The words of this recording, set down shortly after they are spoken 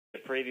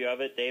preview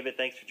of it. David,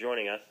 thanks for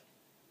joining us.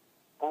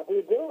 Happy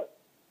to do it.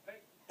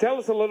 Tell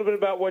us a little bit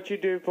about what you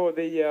do for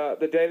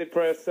the Daily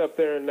Press up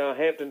there in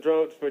Hampton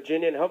Roads,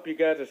 Virginia, and hope you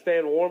guys are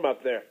staying warm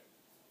up there.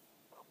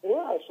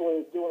 We're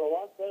actually doing a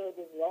lot better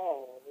than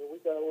y'all. I mean, we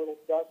got a little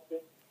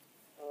dusting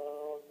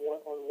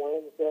on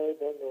Wednesday,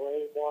 then the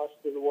rain washed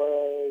it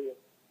away.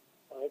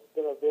 It's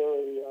been a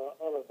very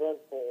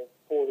uneventful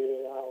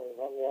 48 hours,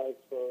 unlike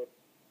for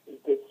the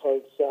good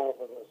folks south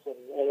of us,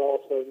 and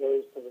also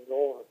those to the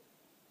north.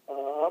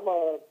 I'm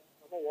a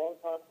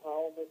long-time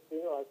columnist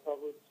here. I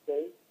covered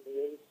state,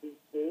 the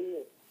ACC,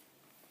 and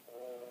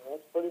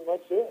that's pretty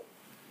much it.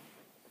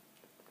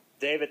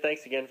 David,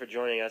 thanks again for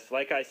joining us.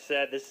 Like I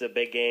said, this is a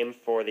big game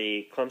for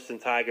the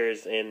Clemson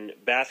Tigers in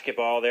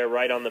basketball. They're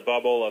right on the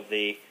bubble of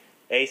the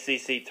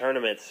ACC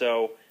tournament.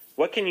 So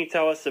what can you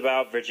tell us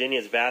about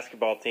Virginia's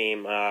basketball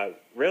team?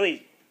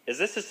 Really, is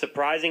this a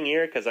surprising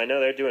year? Because I know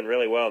they're doing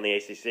really well in the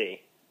ACC.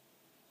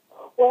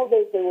 Well,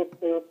 they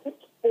were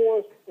picked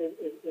fourth in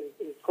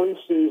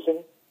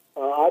preseason.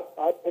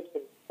 I picked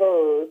them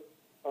third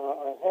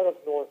ahead of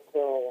North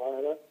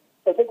Carolina.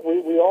 I think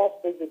we all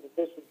figured that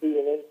this would be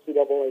an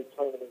NCAA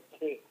tournament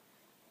team.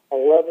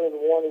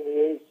 11-1 in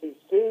the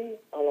ACC,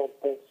 I don't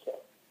think so.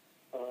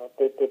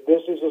 But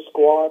this is a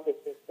squad that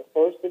since the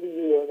first of the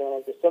year, now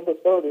on December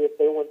 30th,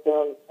 they went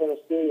down to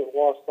Tennessee and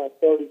lost by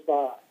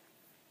 35.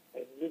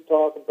 And you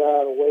talk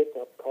about a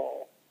wake-up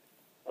call.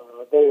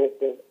 They have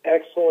been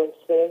excellent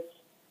since.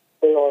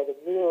 They are the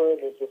mirror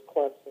image of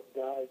Clemson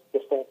guys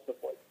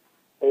defensively.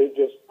 They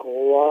just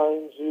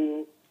grind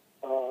you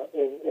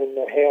in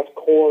the half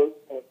court,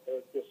 and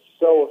they're just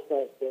so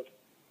effective.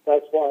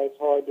 That's why it's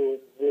hard to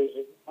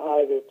envision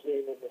either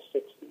team in the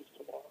 60s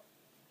tomorrow.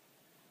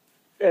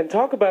 And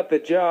talk about the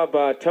job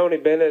Tony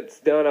Bennett's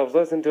done. I was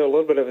listening to a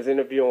little bit of his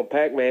interview on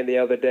Pac-Man the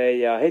other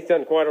day. He's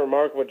done quite a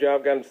remarkable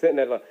job. Got him sitting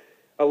at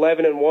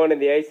 11-1 in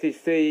the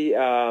ACC.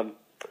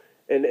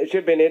 And it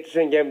should be an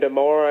interesting game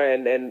tomorrow,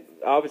 and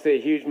obviously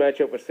a huge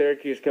matchup with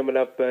Syracuse coming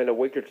up in a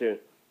week or two.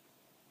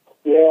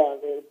 Yeah, I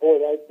mean, boy,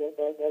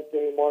 that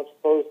game March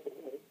 1st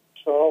in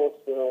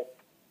Charlottesville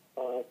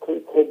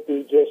could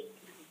be just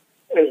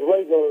as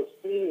regular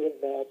season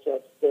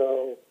matchups,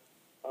 so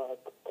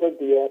could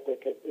be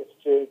epic if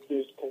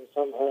Syracuse can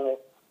somehow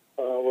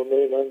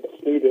remain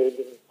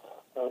undefeated.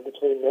 And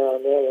between now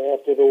and then,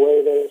 after the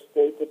way they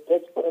escaped at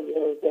Pittsburgh the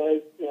other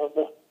day,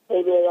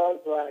 maybe they are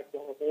dragged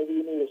on. Maybe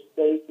you need a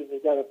stake and you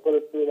got to put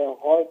it through their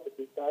heart to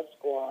beat that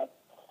squad.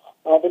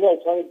 But no,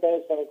 Tony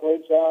Bennett's done a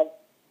great job.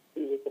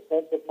 He's a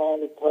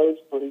defensive-minded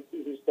coach, but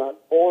he's got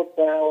more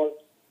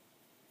balance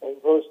and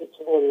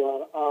versatility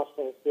on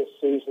offense this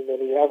season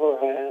than he ever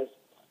has.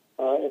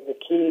 And the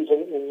keys,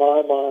 in my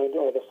mind,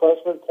 are the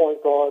freshman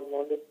point guard,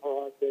 London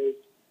Parantes,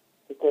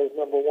 because,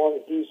 number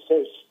one, he's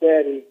so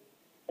steady,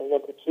 and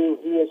number two,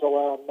 he has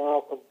allowed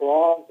Malcolm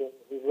Brogdon,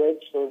 who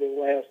redshirted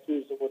last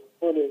season with a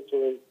foot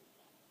injury,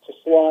 to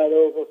slide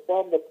over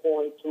from the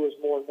point to his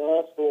more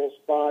natural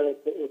spot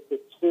at the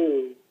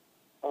two,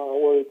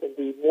 where he can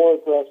be more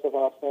aggressive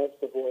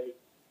offensively.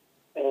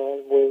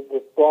 And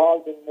with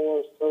Brogdon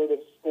more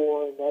assertive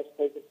scoring, that's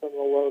taken some of the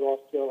load off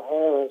Joe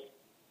Harris,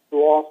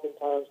 who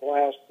oftentimes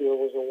last year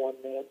was a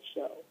one-man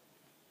show.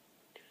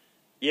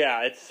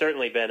 Yeah, it's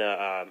certainly been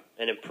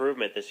an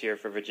improvement this year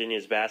for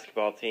Virginia's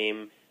basketball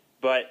team.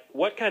 But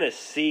what kind of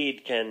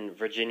seed can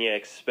Virginia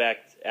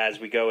expect as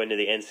we go into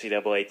the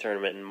NCAA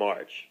tournament in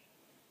March?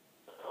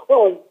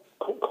 Well,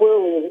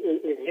 clearly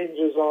it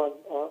hinges on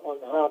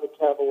how the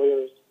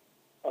Cavaliers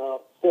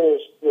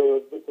finish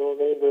the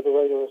remainder of the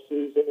regular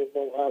season and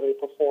then how they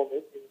perform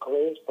in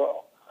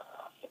Greensboro.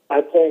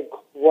 I think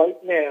right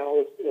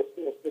now,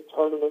 if the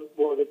tournament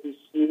were to be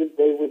seeded,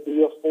 they would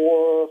be a 4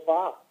 or a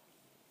 5.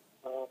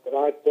 But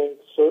I think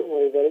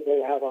certainly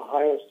they have a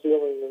higher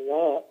ceiling than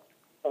that,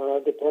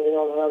 depending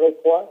on how they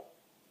play.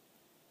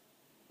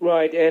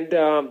 Right,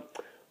 and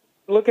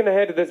looking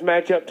ahead to this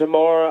matchup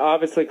tomorrow,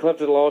 obviously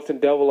Clemson lost in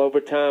double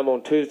overtime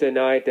on Tuesday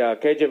night.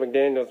 KJ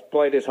McDaniels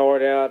played his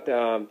heart out.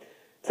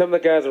 Some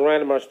of the guys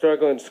around him are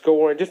struggling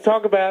scoring. Just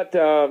talk about,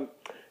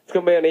 it's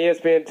going to be on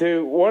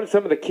ESPN2, what are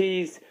some of the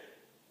keys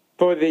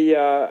for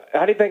the,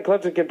 how do you think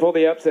Clemson can pull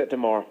the upset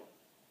tomorrow?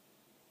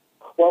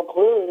 Well,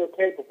 clearly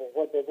they're capable.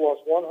 They've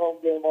lost one home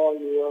game all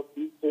year,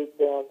 beat Duke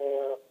down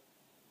there.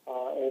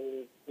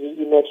 And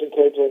you mentioned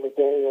KJ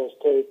McDaniels.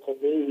 To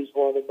me, he's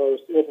one of the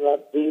most, if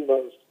not the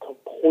most,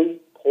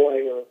 complete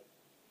player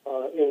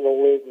in the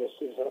league this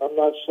season. I'm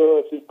not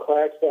sure if he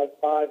cracks that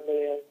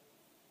five-man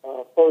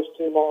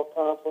first-team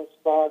all-conference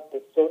spot,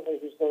 but certainly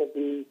he's going to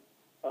be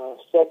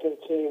second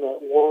team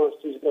at worst.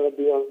 He's going to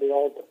be on the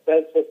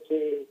all-defensive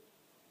team.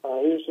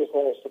 He's just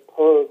had a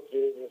superb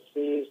junior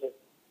season.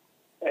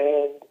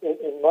 And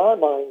in my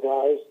mind,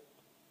 guys,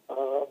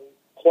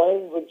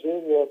 playing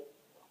Virginia,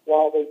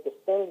 while they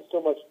defend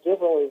so much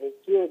differently than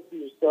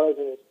Syracuse does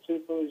in its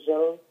 2-3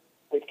 zone,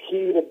 the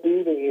key to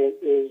beating it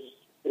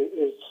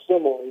is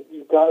similar.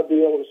 You've got to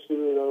be able to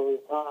shoot it over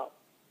the top.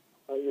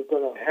 You're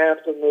going to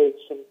have to make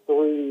some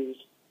threes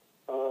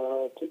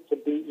to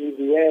beat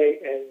UVA,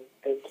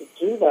 and to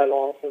do that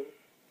often,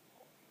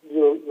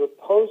 your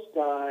post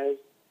guys,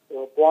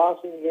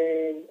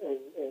 Blossingame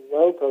and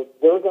Rocco,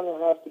 they're going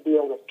to have to be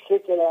able to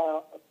kick it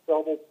out of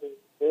double teams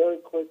very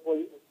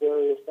quickly and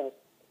very effectively.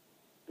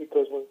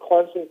 Because when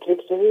Clemson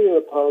kicks into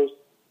the post,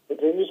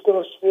 Virginia's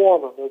going to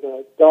swarm them. They're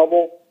going to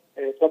double,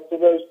 and it's up to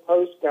those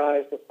post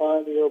guys to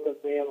find the open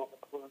man on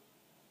the corner.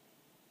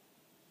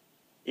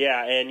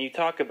 Yeah, and you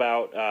talk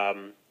about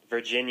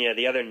Virginia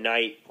the other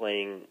night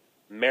playing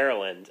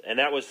Maryland, and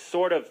that was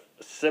sort of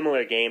a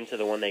similar game to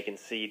the one they can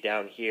see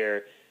down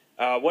here.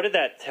 What did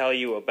that tell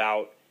you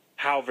about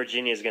how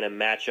Virginia is going to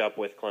match up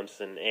with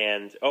Clemson,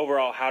 and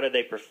overall, how did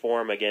they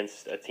perform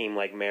against a team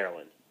like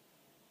Maryland?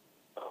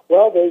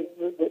 Well, they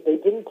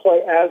didn't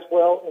play as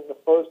well in the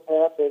first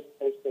half as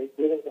they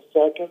did in the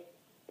second.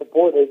 But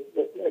boy, they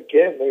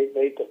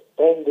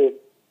defended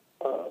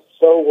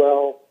so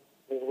well.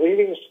 The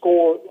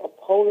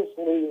opponents'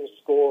 leading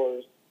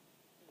scorers,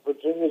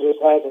 Virginia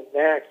just has a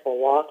knack for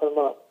locking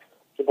them up.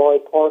 Jabari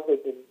Parker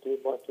didn't do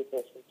much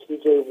against them.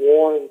 T.J.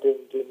 Warren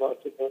didn't do much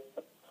against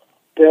them.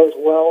 Des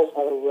Wells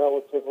had a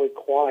relatively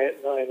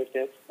quiet night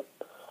against them.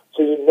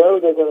 So you know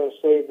they're going to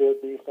save their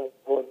defense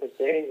for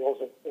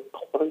McDaniels, and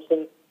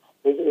Clemson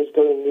is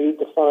going to need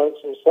to find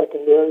some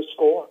secondary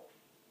scoring.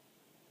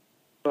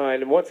 All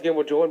right, and once again,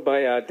 we're joined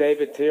by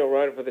David Teel,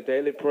 writer for the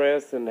Daily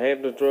Press in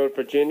Hamptons Road,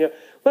 Virginia.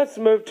 Let's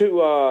move to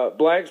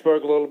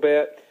Blacksburg a little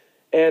bit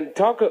and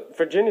talk.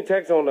 Virginia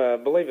Tech's on, I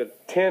believe, a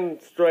 10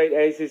 straight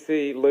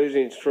ACC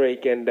losing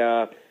streak, and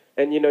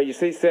you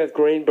see Seth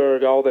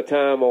Greenberg all the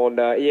time on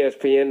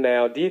ESPN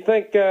now. Do you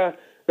think there's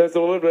a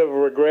little bit of a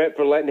regret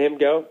for letting him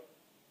go?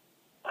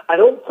 I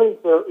don't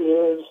think there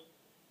is.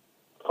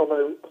 From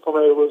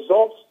a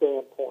results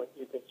standpoint,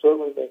 you can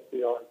certainly make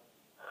the argument.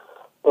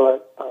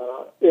 But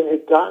it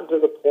had gotten to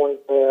the point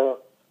there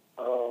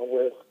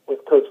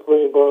with Coach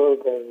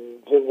Greenberg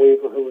and Jim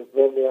Weaver, who was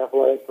then the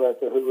athletic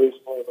director, who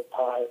recently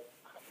retired.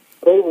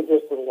 They were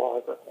just in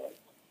loggerheads.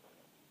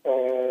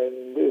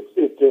 And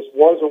it just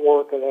wasn't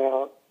working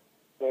out.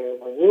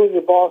 And when you and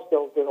your boss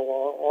don't get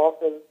along,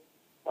 often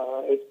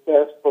it's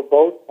best for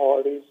both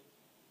parties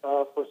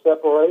for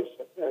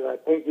separation. And I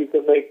think you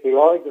can make the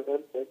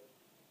argument that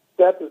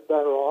Seth is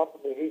better off.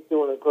 I mean, he's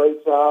doing a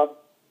great job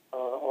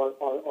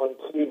on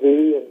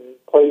TV and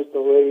plays the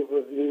rave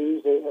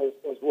reviews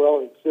as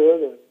well as he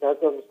should, and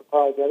that doesn't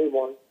surprise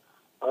anyone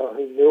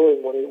who knew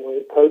him when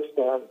he coached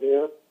down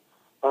here.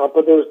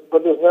 But there's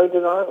no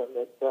denying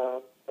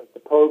that the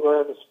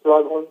program is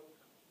struggling.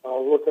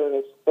 Looking at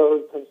its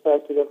third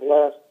consecutive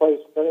last place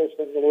finish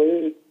in the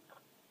league,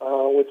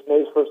 which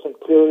makes for some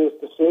curious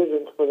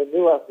decisions for the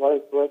new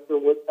athletic director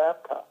with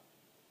Babcock.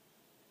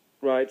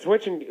 Right.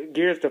 Switching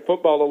gears to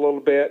football a little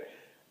bit,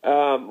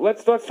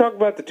 let's talk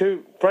about the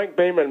two, Frank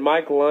Beamer and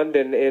Mike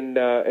London in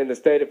the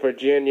state of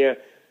Virginia.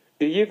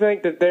 Do you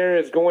think that there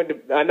is going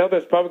to? I know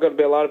there's probably going to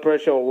be a lot of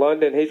pressure on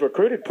London. He's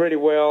recruited pretty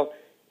well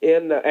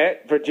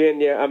at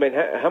Virginia. I mean,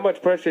 how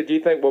much pressure do you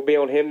think will be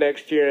on him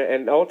next year?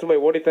 And ultimately,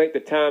 what do you think the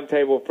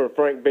timetable for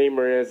Frank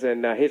Beamer is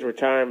and his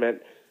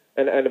retirement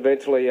and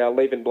eventually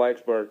leaving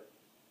Blacksburg?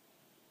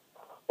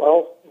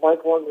 Well,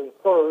 Mike London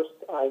first.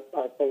 I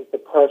think the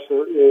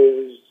pressure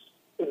is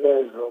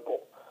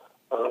immeasurable.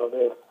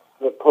 If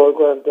the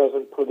program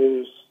doesn't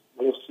produce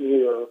this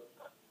year,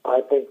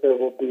 I think there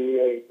will be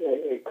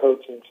a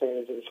coaching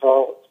change in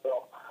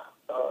Charlottesville.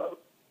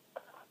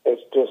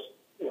 It's just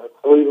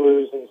 3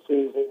 losing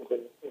seasons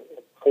in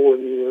 4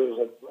 years,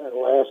 and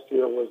last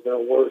year was their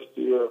worst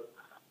year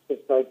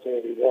since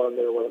 1981.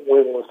 They were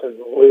winless in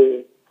the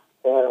league.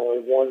 They had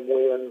only one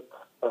win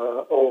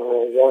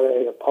over a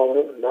 1A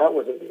opponent, and that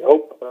was in the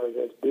opener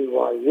against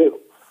BYU.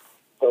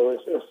 So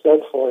it's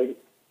essentially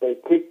they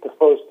peaked the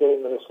first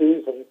game of the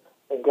season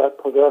and got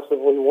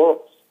progressively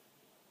worse.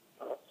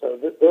 So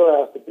there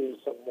has to be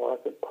some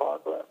market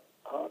progress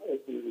at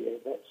UVA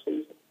next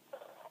season.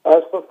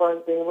 As for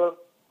Frank Beamer,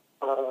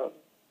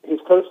 he's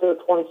coached there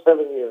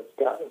 27 years,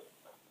 guys,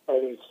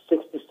 and he's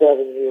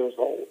 67 years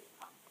old.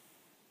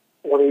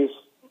 When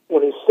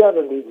he's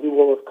 70, he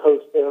will have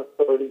coached there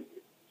 30 years.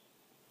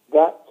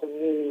 That to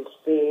me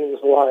seems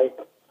like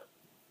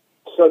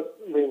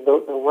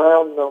the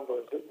round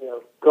numbers.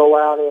 Go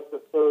out after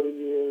 30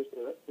 years,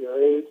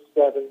 you're age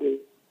 70.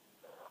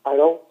 I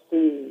don't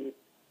see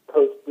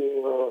Coach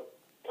Beamer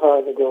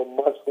trying to go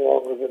much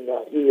longer than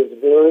that. He is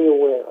very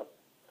aware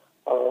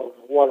of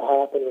what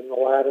happened in the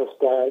latter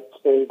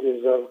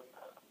stages of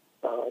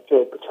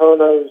Joe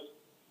Paterno's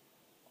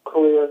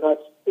career, and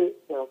that's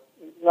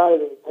not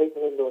even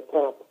taken into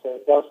account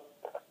that's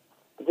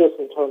just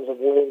in terms of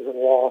wins and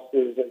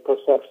losses and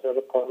perception of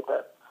the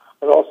program.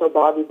 And also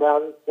Bobby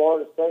Bowden in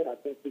Florida State. I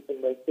think you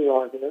can make the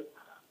argument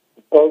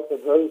both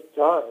of those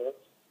giants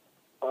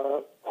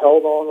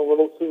held on a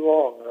little too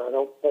long, and I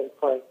don't think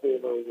Frank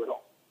Beamer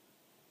will.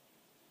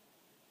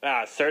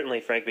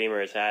 Certainly Frank Beamer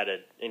has had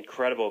an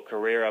incredible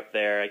career up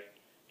there. I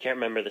can't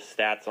remember the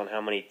stats on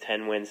how many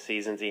 10-win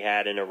seasons he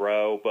had in a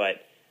row,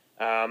 but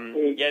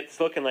it's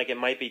looking like it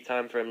might be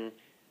time for him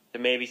to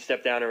maybe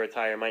step down and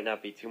retire. It might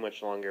not be too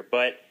much longer.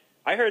 But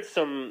I heard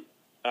some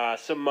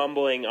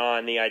mumbling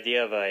on the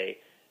idea of a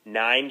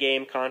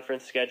 9-game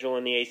conference schedule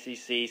in the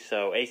ACC.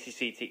 So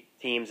ACC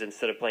teams,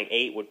 instead of playing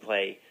 8, would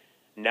play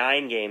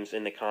 9 games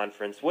in the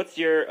conference. What's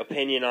your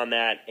opinion on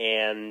that,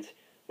 and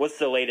what's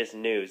the latest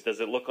news? Does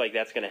it look like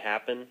that's going to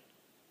happen?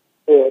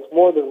 Yeah, it's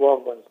more than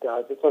rumblings,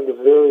 guys. It's under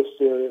very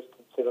serious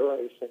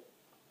consideration.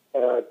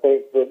 And I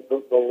think that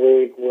the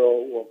league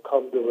will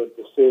come to a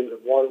decision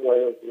one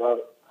way or the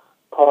other,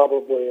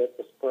 probably at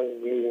the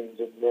spring meetings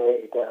in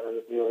May down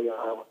in Amelia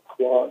Island,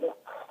 Florida.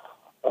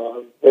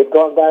 They've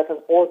gone back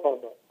and forth on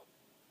this.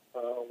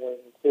 When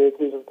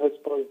Syracuse and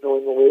Pittsburgh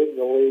joined the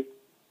league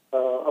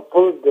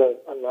approved a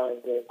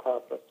 9-game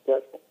conference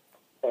schedule,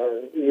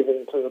 and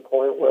even to the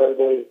point where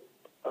they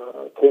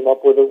came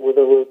up with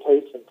a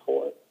rotation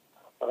for it.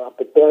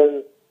 But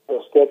then the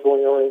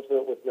scheduling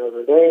arrangement with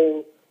Notre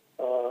Dame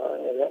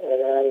and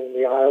adding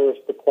the Irish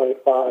to play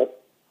 5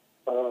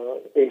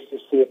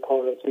 ACC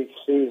opponents each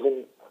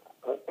season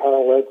kind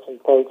of led some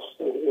folks,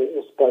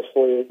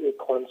 especially at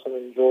Clemson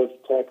and Georgia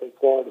Tech and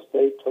Florida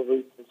State, to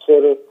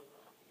reconsider.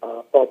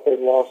 Thought they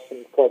lost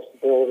some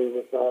flexibility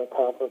with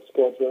non-conference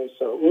scheduling.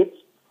 So,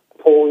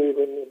 before we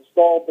even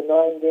installed the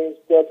 9-game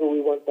schedule, we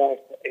went back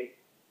to 8.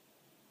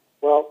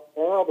 Well,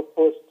 now the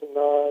push to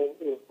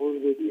 9 is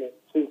rooted in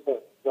 2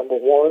 things. Number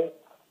one,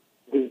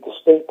 the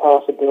distinct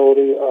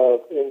possibility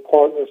of, in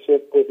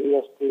partnership with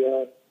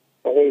ESPN,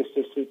 an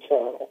ACC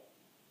channel.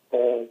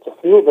 And to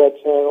fuel that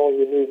channel,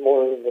 you need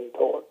more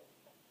inventory.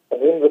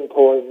 And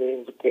inventory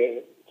means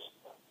games.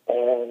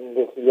 And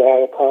if you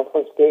add a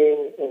conference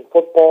game in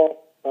football,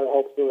 that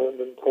helps your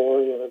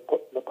inventory and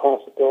the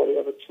possibility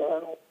of a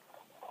channel.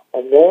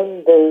 And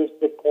then there's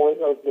the point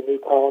of the new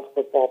college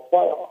football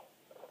playoff.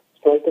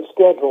 Strength of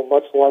schedule,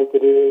 much like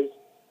it is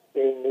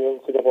in the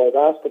NCAA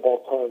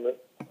basketball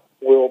tournament,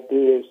 will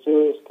be a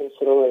serious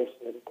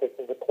consideration in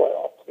picking the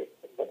playoff team.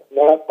 And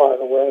that, by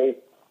the way,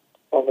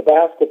 on the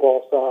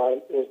basketball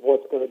side, is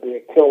what's going to be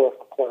a killer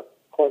for Clemson.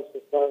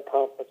 Clemson's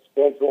non-conference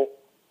schedule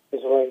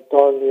is ranked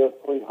darn near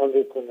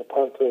 300th in the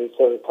country,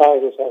 so the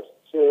Tigers have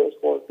some serious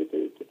work to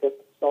do to get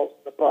themselves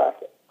in the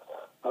bracket.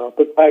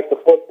 But back to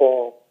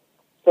football,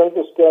 strength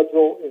of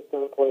schedule is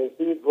going to play a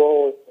huge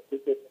role if you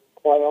get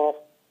the playoff.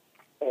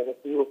 And if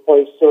you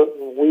replace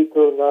certain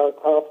weaker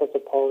non-conference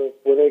opponents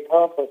with a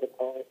conference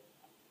opponent,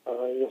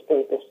 your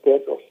strength of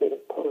schedule should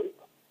improve.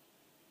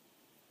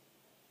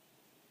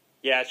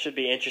 Yeah, it should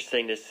be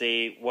interesting to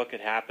see what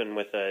could happen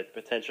with a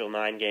potential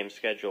 9-game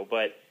schedule.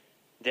 But,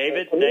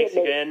 David, thanks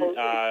again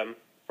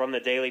from the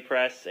Daily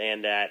Press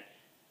and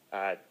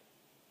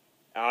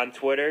on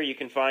Twitter. You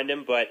can find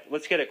him. But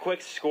let's get a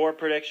quick score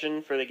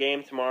prediction for the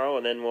game tomorrow,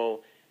 and then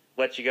we'll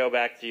let you go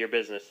back to your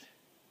business.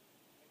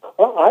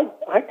 Well,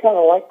 I kind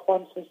of like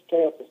Clemson's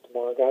chances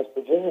tomorrow, guys.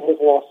 Virginia has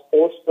lost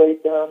 4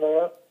 straight down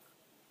there,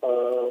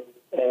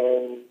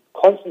 and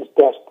Clemson's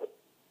desperate.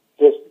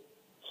 Just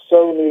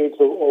so needs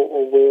a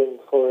win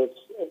for its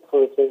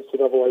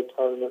NCAA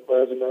tournament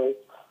resume.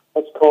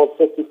 That's called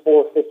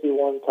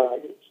 54-51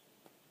 Tigers.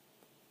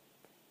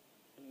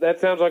 That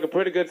sounds like a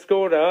pretty good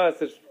score to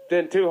us. It's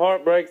been 2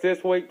 heartbreaks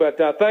this week, but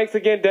thanks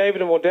again,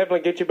 David, and we'll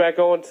definitely get you back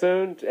on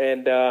soon.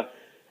 And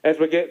as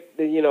we get,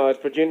 as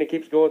Virginia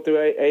keeps going through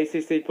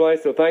ACC play.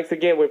 So thanks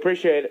again. We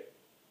appreciate it.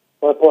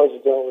 My pleasure,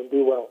 gentlemen.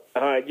 Be well.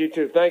 All right, you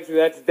too. Thanks.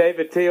 That's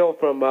David Teel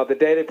from the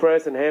Daily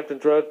Press in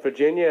Hamptons Roads,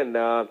 Virginia. And